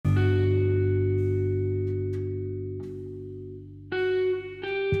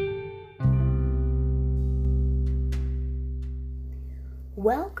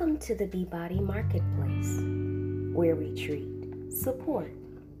Welcome to the Beebody Marketplace, where we treat, support,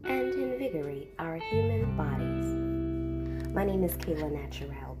 and invigorate our human bodies. My name is Kayla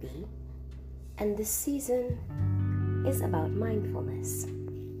Natural B, and this season is about mindfulness.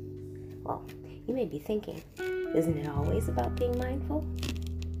 Well, you may be thinking, isn't it always about being mindful?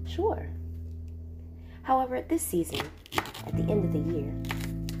 Sure. However, this season, at the end of the year,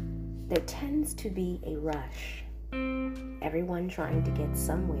 there tends to be a rush. Everyone trying to get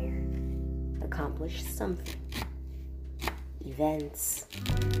somewhere, accomplish something. Events,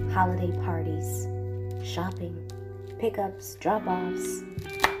 holiday parties, shopping, pickups, drop-offs.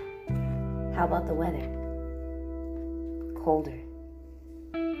 How about the weather? Colder,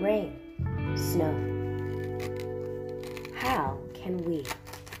 rain, snow. How can we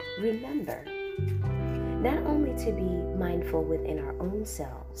remember not only to be mindful within our own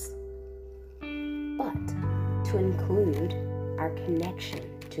selves, but to include our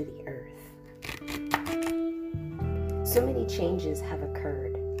connection to the earth? So many changes have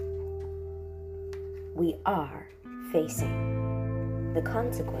occurred. We are facing the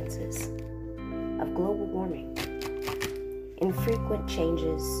consequences of global warming, infrequent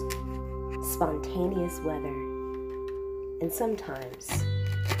changes, spontaneous weather, and sometimes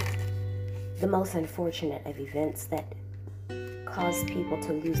the most unfortunate of events that cause people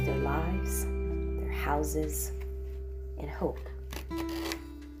to lose their lives, their houses, and hope.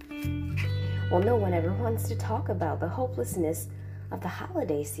 Well, no one ever wants to talk about the hopelessness of the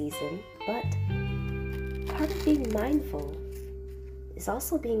holiday season, but part of being mindful is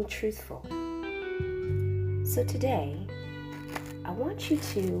also being truthful. So today, I want you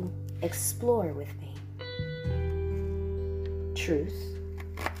to explore with me truth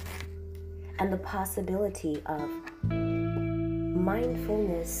and the possibility of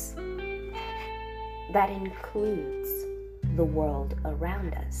mindfulness that includes the world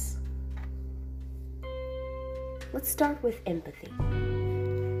around us. Let's start with empathy.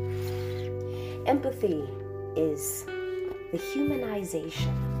 Empathy is the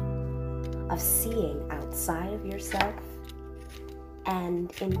humanization of seeing outside of yourself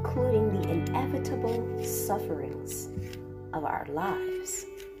and including the inevitable sufferings of our lives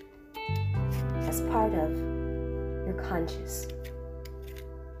as part of your conscious,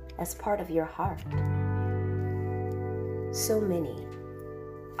 as part of your heart. So many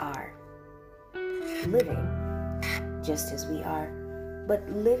are living just as we are, but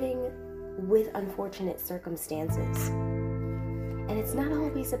living with unfortunate circumstances. And it's not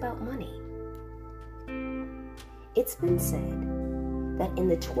always about money. It's been said that in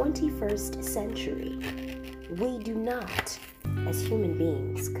the 21st century, we do not, as human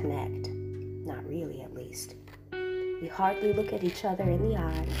beings, connect. Not really, at least. We hardly look at each other in the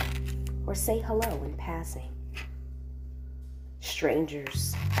eye or say hello in passing.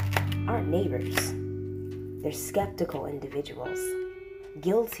 Strangers aren't neighbors. They're skeptical individuals,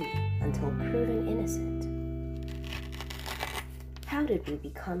 guilty until proven innocent. How did we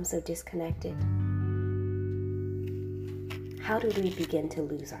become so disconnected? How did we begin to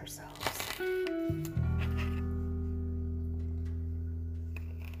lose ourselves?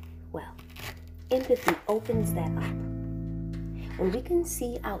 Well, empathy opens that up. When we can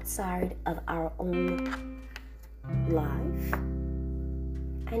see outside of our own life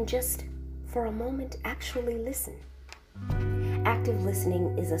and just for a moment actually listen. Active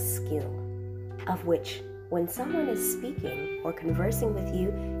listening is a skill of which when someone is speaking or conversing with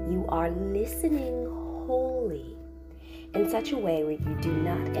you, you are listening wholly in such a way where you do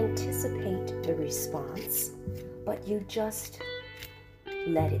not anticipate the response, but you just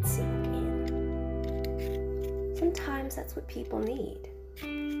let it sink in. Sometimes that's what people need.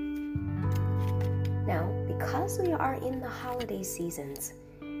 Now, because we are in the holiday seasons,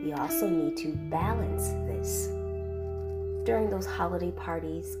 we also need to balance this. During those holiday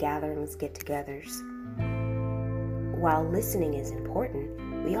parties, gatherings, get-togethers, while listening is important,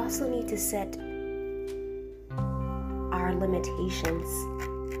 we also need to set our limitations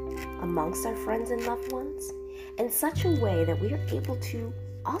amongst our friends and loved ones in such a way that we are able to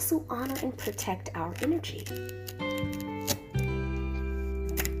also honor and protect our energy.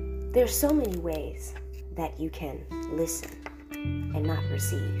 There's so many ways that you can listen and not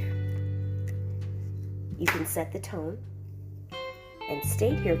receive. You can set the tone and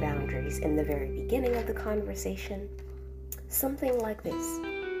state your boundaries in the very beginning of the conversation. Something like this.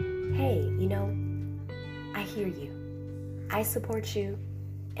 Hey, I hear you. I support you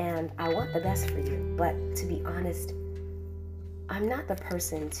and I want the best for you. But to be honest, I'm not the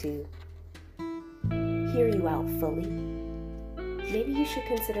person to hear you out fully. Maybe you should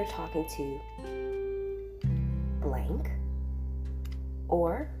consider talking to blank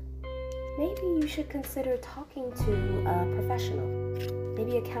Or maybe you should consider talking to a professional,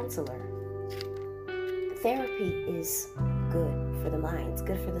 maybe a counselor. Therapy is good for the mind, it's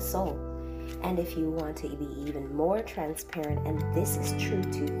good for the soul. And if you want to be even more transparent, and this is true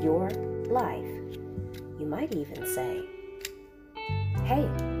to your life, you might even say, hey,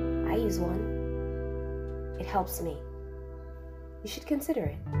 I use one. It helps me. You should consider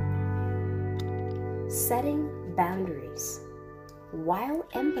it. Setting boundaries while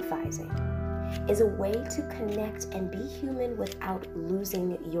empathizing is a way to connect and be human without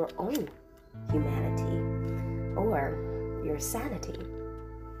losing your own humanity or your sanity.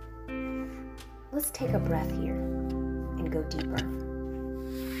 Let's take a breath here and go deeper.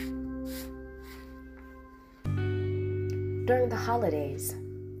 During the holidays,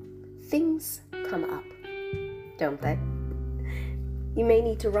 things come up, don't they? You may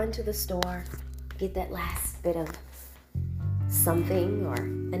need to run to the store, get that last bit of something or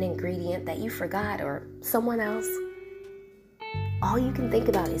an ingredient that you forgot or someone else. All you can think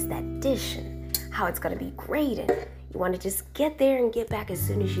about is that dish and how it's going to be great, and you want to just get there and get back as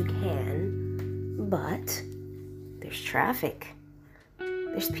soon as you can. But there's traffic.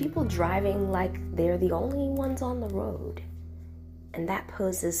 There's people driving like they're the only ones on the road, and that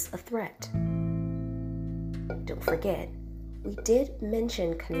poses a threat. Don't forget, we did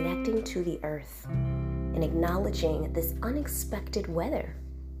mention connecting to the earth and acknowledging this unexpected weather.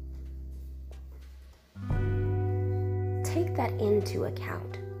 Take that into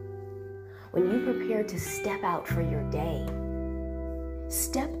account when you prepare to step out for your day.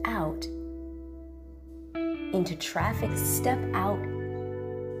 Step out into traffic, step out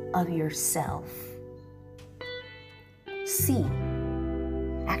of yourself.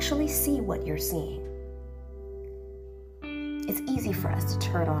 Actually see what you're seeing. It's easy for us to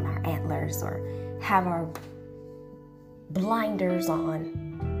turn on our antlers or have our blinders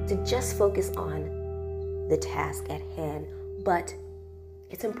on to just focus on the task at hand. But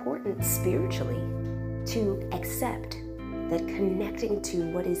it's important spiritually to accept that connecting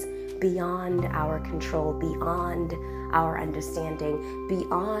to what is beyond our control, beyond our understanding,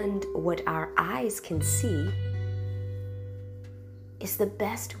 beyond what our eyes can see is the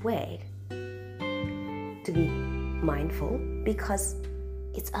best way to be mindful, because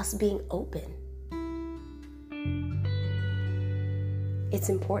it's us being open. It's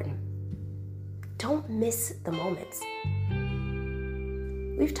important. Don't miss the moments.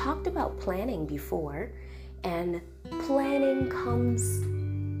 We've talked about planning before, and planning comes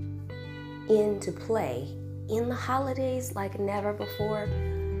into play in the holidays like never before.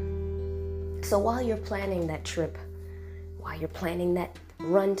 So while you're planning that trip, while you're planning that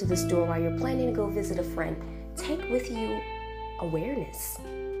run to the store, while you're planning to go visit a friend, take with you awareness.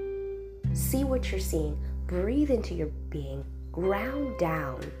 See what you're seeing. Breathe into your being. Ground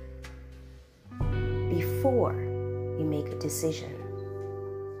down before you make a decision.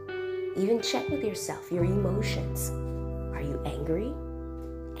 Even check with yourself, your emotions. Are you angry?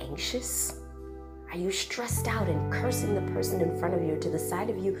 Anxious? Are you stressed out and cursing the person in front of you or to the side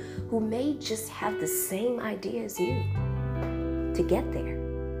of you who may just have the same idea as you to get there?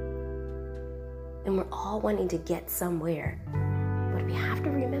 And we're all wanting to get somewhere. But we have to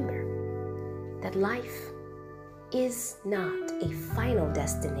remember that life is not a final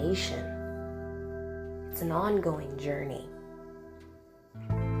destination. It's an ongoing journey.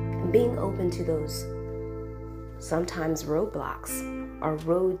 And being open to those sometimes roadblocks or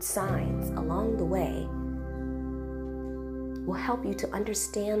road signs along the way will help you to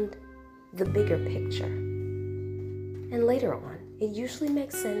understand the bigger picture. And later on, it usually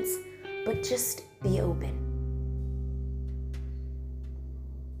makes sense, but just be open.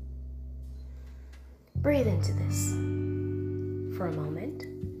 Breathe into this for a moment.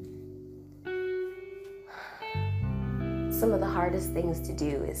 Some of the hardest things to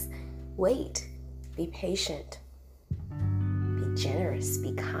do is wait, be patient, be generous,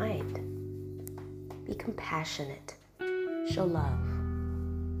 be kind, be compassionate, show love,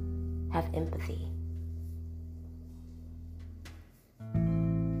 have empathy.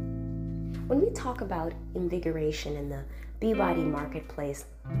 When we talk about invigoration in the Beachbody marketplace,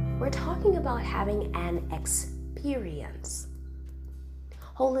 we're talking about having an experience.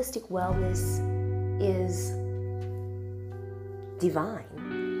 Holistic wellness is divine.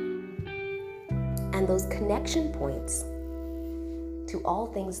 And those connection points to all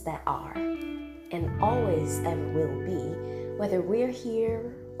things that are and always ever will be, whether we're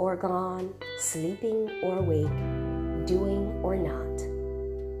here or gone, sleeping or awake, doing or not,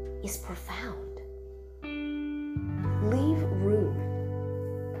 is profound. Leave room.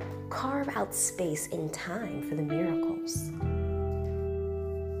 Carve out space in time for the miracles.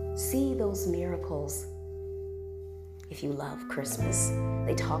 see those miracles. If you love Christmas,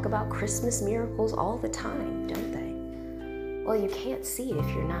 they talk about Christmas miracles all the time, don't they? Well, you can't see it if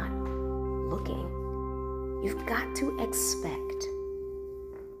you're not looking. You've got to expect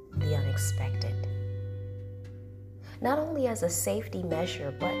the unexpected. Not only as a safety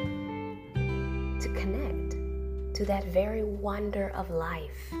measure, but to connect to that very wonder of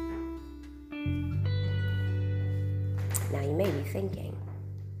life. Now you may be thinking,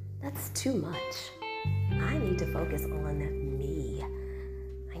 that's too much. I need to focus on me.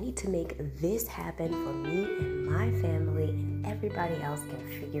 I need to make this happen for me and my family, and everybody else can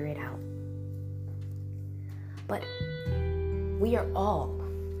figure it out. But we are all,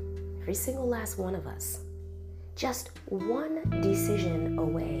 every single last one of us, just one decision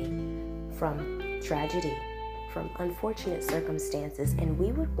away from tragedy, from unfortunate circumstances, and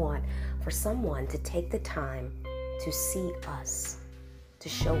we would want for someone to take the time to see us, to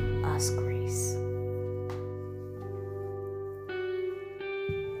show us grace.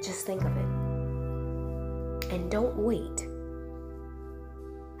 Just think of it. And don't wait.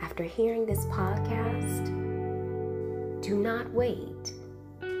 After hearing this podcast, do not wait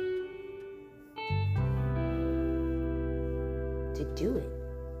to do it,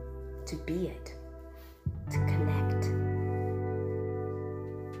 to be it, to connect.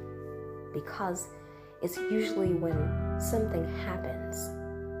 Because it's usually when something happens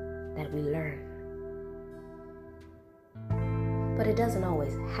that we learn. But it doesn't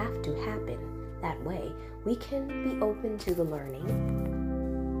always have to happen that way. We can be open to the learning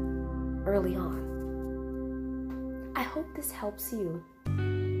early on. I hope this helps you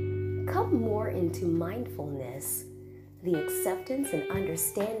come more into mindfulness, the acceptance and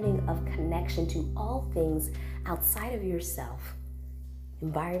understanding of connection to all things outside of yourself.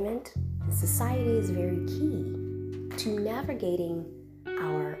 Environment and society is very key to navigating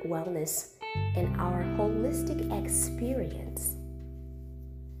our wellness and our holistic experience.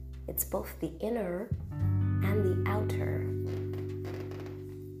 It's both the inner and the outer.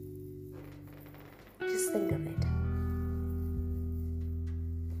 Just think of it.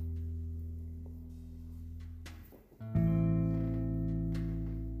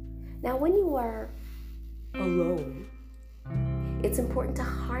 Now, when you are alone, it's important to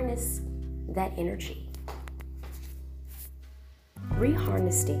harness that energy.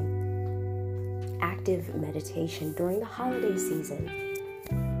 Reharnessing active meditation during the holiday season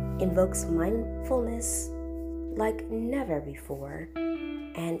invokes mindfulness like never before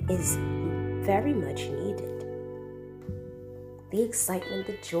and is very much needed. The excitement,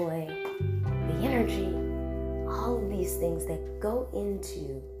 the joy, the energy, all of these things that go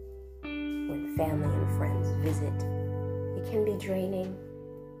into when family and friends visit, it can be draining,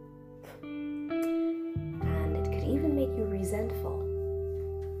 and it could even make you resentful.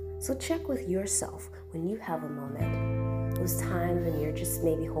 So check with yourself when you have a moment, those times when you're just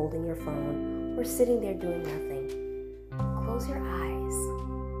maybe holding your phone or sitting there doing nothing. Close your eyes,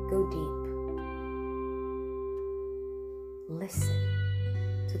 go deep.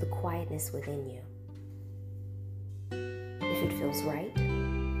 Listen to the quietness within you. If it feels right,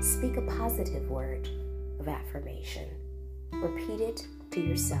 speak a positive word of affirmation. Repeat it to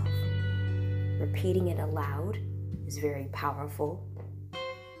yourself. Repeating it aloud is very powerful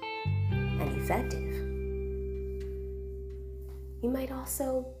and effective. You might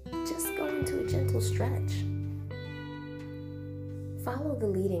also just go into a gentle stretch. Follow the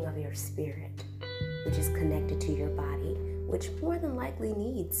leading of your spirit, which is connected to your body, which more than likely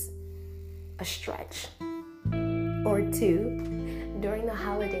needs a stretch or two during the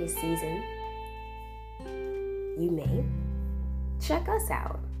holiday season. You may check us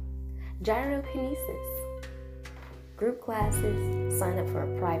out. Gyrokinesis, group classes, sign up for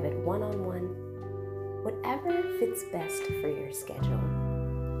a private one-on-one, whatever fits best for your schedule,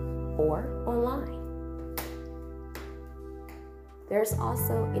 or online. There's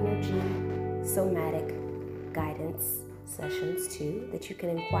also energy somatic guidance sessions too that you can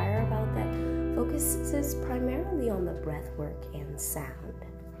inquire about that focuses primarily on the breath work and sound.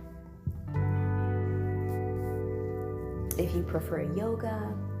 If you prefer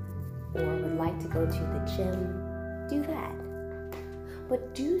yoga or would like to go to the gym, do that.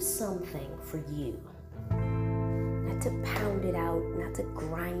 But do something for you. Not to pound it out, not to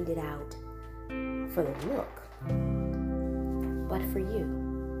grind it out for the look, but for you.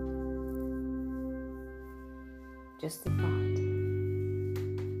 Just a thought.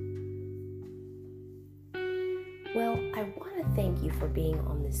 Well, I want to thank you for being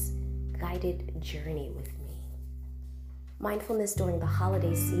on this guided journey with me. Mindfulness during the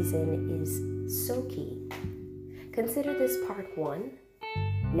holiday season is so key. Consider this part 1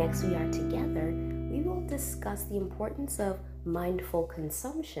 Next, we are together. We will discuss the importance of mindful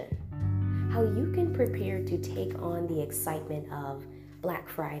consumption, how you can prepare to take on the excitement of Black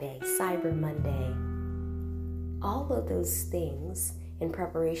Friday, Cyber Monday, all of those things in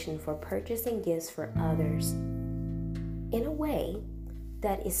preparation for purchasing gifts for others in a way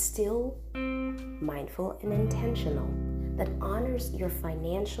that is still mindful and intentional, that honors your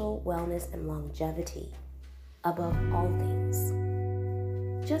financial wellness and longevity above all things.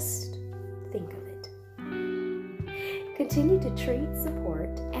 Just think of it. Continue to treat,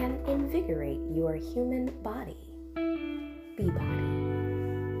 support, and invigorate your human body. Be body.